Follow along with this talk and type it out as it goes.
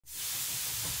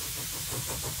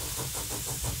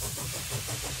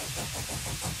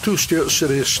To Stuart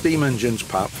Sirius Steam Engines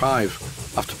Part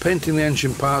 5. After painting the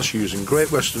engine parts using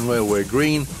Great Western Railway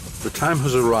green, the time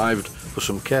has arrived for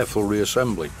some careful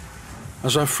reassembly.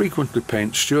 As I frequently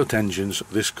paint Stuart engines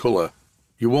this colour,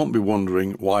 you won't be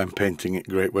wondering why I'm painting it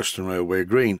Great Western Railway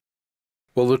green.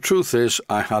 Well, the truth is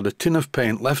I had a tin of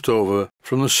paint left over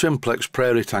from the Simplex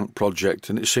Prairie Tank project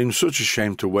and it seemed such a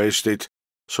shame to waste it,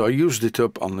 so I used it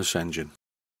up on this engine.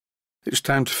 It's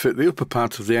time to fit the upper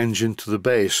part of the engine to the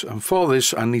base, and for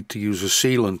this I need to use a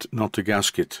sealant, not a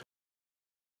gasket.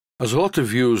 As a lot of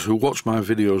viewers who watch my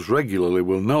videos regularly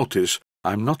will notice,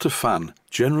 I'm not a fan,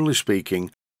 generally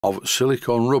speaking, of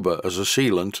silicone rubber as a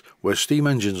sealant where steam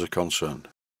engines are concerned.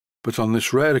 But on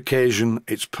this rare occasion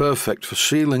it's perfect for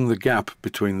sealing the gap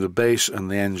between the base and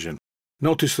the engine.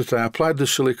 Notice that I applied the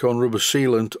silicone rubber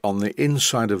sealant on the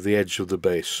inside of the edge of the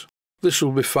base. This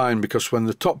will be fine because when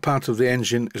the top part of the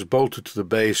engine is bolted to the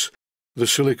base, the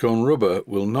silicone rubber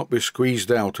will not be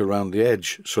squeezed out around the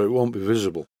edge, so it won't be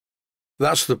visible.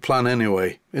 That's the plan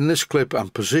anyway. In this clip I'm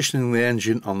positioning the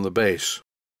engine on the base.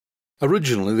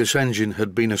 Originally this engine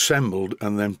had been assembled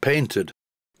and then painted,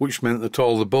 which meant that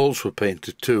all the bolts were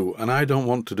painted too, and I don't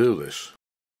want to do this.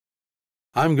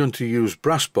 I'm going to use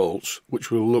brass bolts,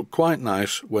 which will look quite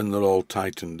nice when they're all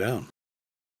tightened down.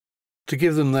 To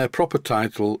give them their proper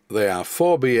title, they are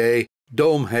 4BA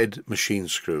dome head machine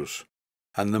screws,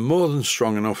 and they're more than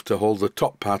strong enough to hold the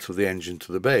top part of the engine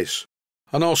to the base,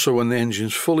 and also when the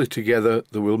engine's fully together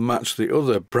they will match the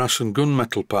other brass and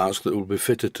gunmetal parts that will be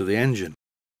fitted to the engine.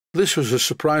 This was a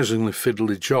surprisingly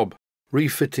fiddly job,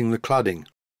 refitting the cladding.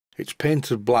 It's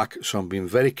painted black, so I'm being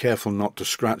very careful not to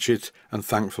scratch it, and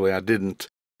thankfully I didn't.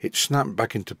 It snapped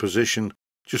back into position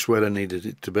just where I needed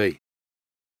it to be.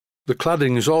 The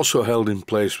cladding is also held in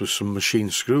place with some machine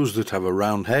screws that have a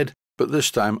round head, but this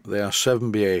time they are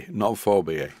 7BA, not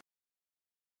 4BA.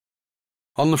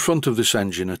 On the front of this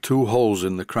engine are two holes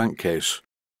in the crankcase.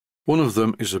 One of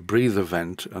them is a breather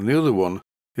vent and the other one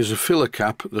is a filler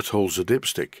cap that holds a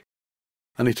dipstick.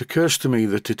 And it occurs to me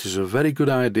that it is a very good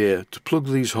idea to plug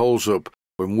these holes up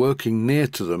when working near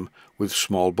to them with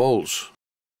small bolts.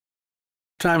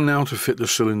 Time now to fit the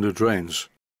cylinder drains.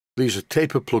 These are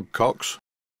taper plug cocks,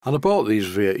 and I bought these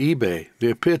via eBay. They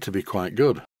appear to be quite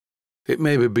good. It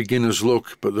may be beginner's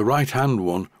luck, but the right hand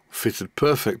one fitted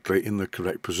perfectly in the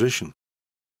correct position.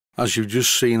 As you've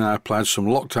just seen, I applied some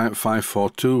Loctite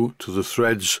 542 to the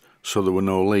threads so there were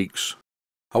no leaks.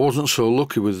 I wasn't so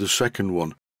lucky with the second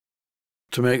one.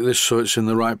 To make this so it's in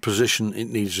the right position it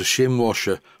needs a shim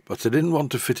washer, but I didn't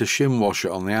want to fit a shim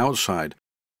washer on the outside.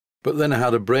 But then I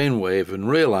had a brainwave and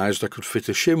realised I could fit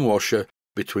a shim washer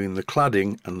between the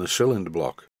cladding and the cylinder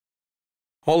block.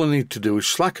 All I need to do is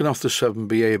slacken off the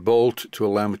 7BA bolt to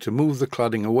allow me to move the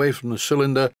cladding away from the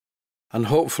cylinder, and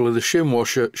hopefully the shim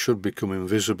washer should become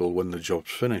invisible when the job's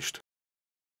finished.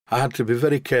 I had to be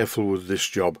very careful with this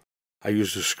job. I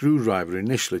used a screwdriver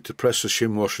initially to press the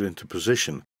shim washer into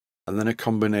position, and then a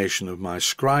combination of my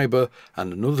scriber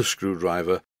and another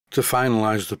screwdriver to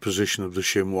finalise the position of the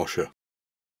shim washer.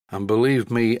 And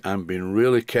believe me, I'm being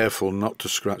really careful not to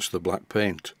scratch the black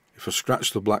paint. If I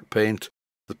scratch the black paint,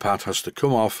 the part has to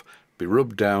come off, be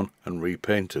rubbed down and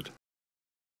repainted.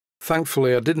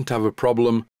 Thankfully I didn't have a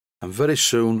problem, and very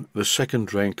soon the second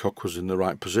drain cock was in the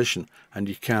right position and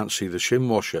you can't see the shim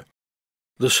washer.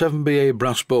 The 7BA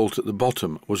brass bolt at the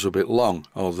bottom was a bit long,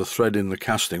 or the thread in the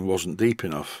casting wasn't deep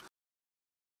enough.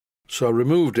 So I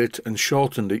removed it and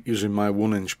shortened it using my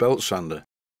 1-inch belt sander.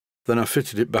 Then I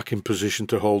fitted it back in position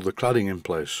to hold the cladding in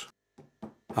place.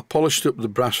 I polished up the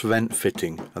brass vent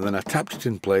fitting and then I tapped it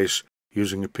in place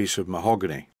using a piece of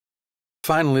mahogany.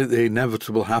 Finally the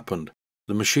inevitable happened.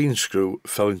 The machine screw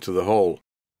fell into the hole.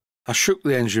 I shook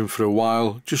the engine for a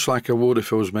while, just like I would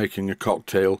if I was making a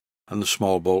cocktail, and the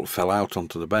small bolt fell out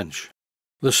onto the bench.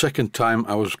 The second time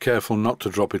I was careful not to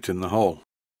drop it in the hole.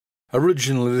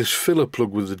 Originally this filler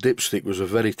plug with the dipstick was a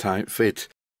very tight fit,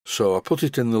 so I put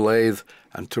it in the lathe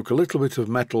and took a little bit of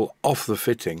metal off the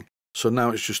fitting, so now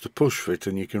it's just a push fit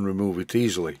and you can remove it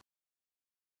easily.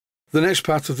 The next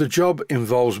part of the job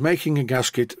involves making a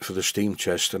gasket for the steam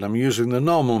chest, and I'm using the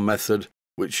normal method,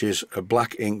 which is a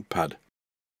black ink pad.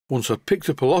 Once I'd picked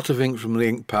up a lot of ink from the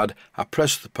ink pad, I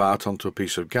pressed the part onto a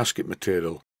piece of gasket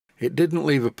material. It didn't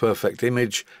leave a perfect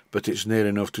image, but it's near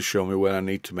enough to show me where I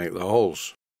need to make the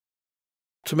holes.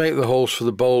 To make the holes for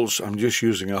the bolts, I'm just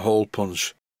using a hole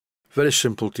punch. Very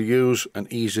simple to use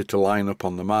and easy to line up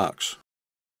on the marks.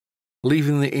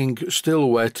 Leaving the ink still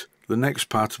wet, the next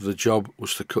part of the job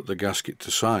was to cut the gasket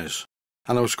to size,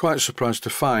 and I was quite surprised to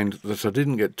find that I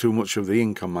didn't get too much of the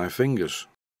ink on my fingers.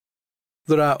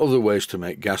 There are other ways to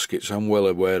make gaskets, I'm well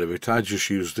aware of it. I just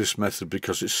use this method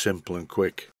because it's simple and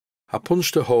quick. I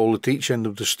punched a hole at each end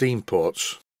of the steam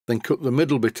ports, then cut the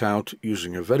middle bit out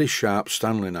using a very sharp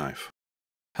Stanley knife.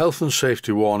 Health and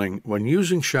safety warning: when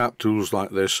using sharp tools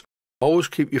like this, always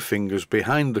keep your fingers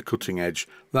behind the cutting edge,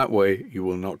 that way you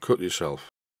will not cut yourself.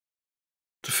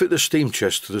 To fit the steam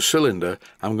chest to the cylinder,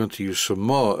 I'm going to use some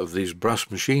more of these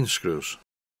brass machine screws.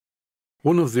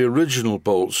 One of the original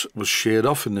bolts was sheared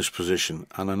off in this position,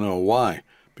 and I know why,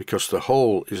 because the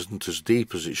hole isn't as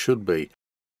deep as it should be.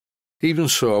 Even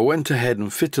so, I went ahead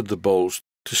and fitted the bolts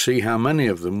to see how many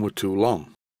of them were too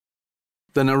long.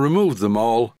 Then I removed them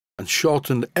all and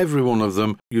shortened every one of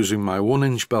them using my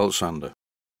 1-inch belt sander.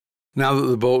 Now that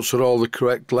the bolts are all the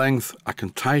correct length, I can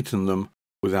tighten them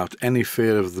without any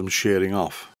fear of them shearing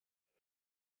off.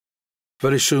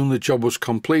 Very soon the job was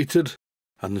completed,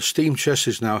 and the steam chest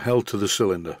is now held to the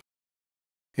cylinder.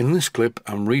 In this clip,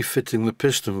 I'm refitting the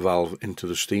piston valve into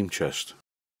the steam chest.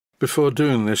 Before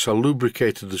doing this, I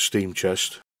lubricated the steam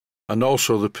chest and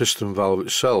also the piston valve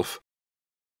itself.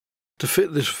 To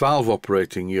fit this valve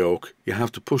operating yoke, you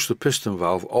have to push the piston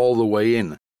valve all the way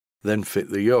in, then fit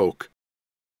the yoke.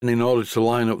 And in order to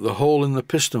line up the hole in the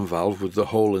piston valve with the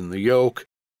hole in the yoke,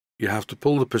 you have to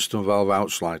pull the piston valve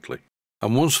out slightly.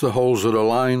 And once the holes are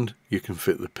aligned, you can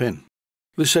fit the pin.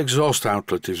 This exhaust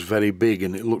outlet is very big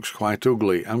and it looks quite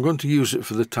ugly. I'm going to use it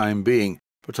for the time being,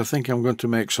 but I think I'm going to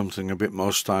make something a bit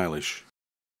more stylish.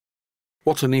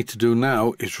 What I need to do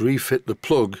now is refit the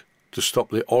plug to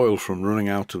stop the oil from running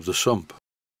out of the sump.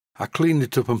 I cleaned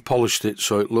it up and polished it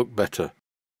so it looked better.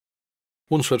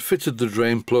 Once I'd fitted the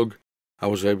drain plug, I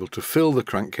was able to fill the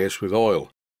crankcase with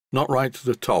oil. Not right to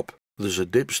the top, there's a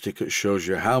dipstick that shows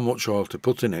you how much oil to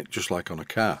put in it, just like on a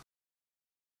car.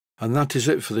 And that is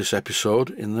it for this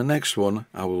episode. In the next one,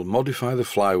 I will modify the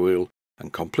flywheel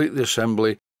and complete the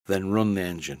assembly, then run the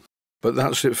engine. But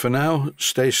that's it for now.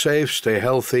 Stay safe, stay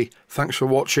healthy. Thanks for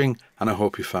watching, and I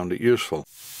hope you found it useful.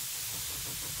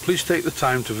 Please take the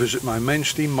time to visit my main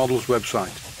Steam Models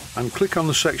website and click on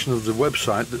the section of the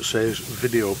website that says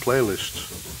Video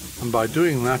Playlists. And by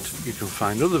doing that, you can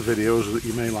find other videos that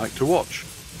you may like to watch.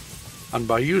 And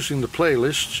by using the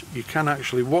playlists, you can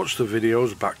actually watch the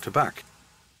videos back to back.